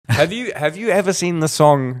Have you ever seen the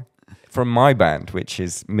song from my band, which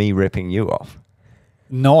is me ripping you off?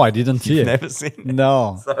 No, I didn't see it. Never seen it.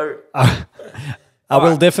 No. So I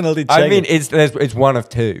will definitely check I mean, it. it's one of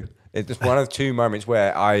two. It's one of two moments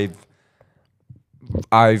where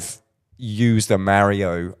I've used a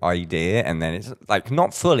Mario idea, and then it's like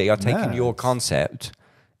not fully. I've taken your concept,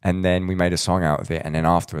 and then we made a song out of it, and then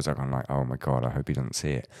afterwards I'm like, oh my god, I hope he doesn't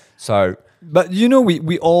see it. So, But you know,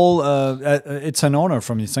 we all. It's an honor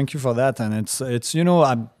for me. Thank you for that. And it's you know,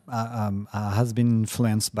 I has been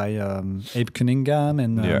influenced by Abe Cunningham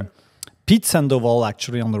and Pete Sandoval.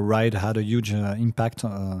 Actually, on the ride had a huge impact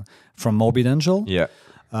from Morbid Angel. yeah,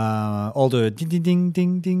 All the ding ding ding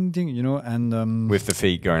ding ding ding. You know, and with the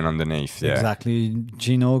feet going underneath. Yeah, exactly.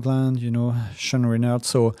 Gene Oakland. You know, Sean Reynard.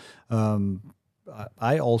 So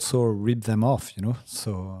I also rip them off. You know,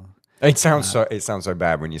 so. it sounds so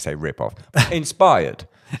bad when you say rip off. Inspired.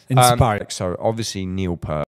 Inspired. So obviously Neil Peart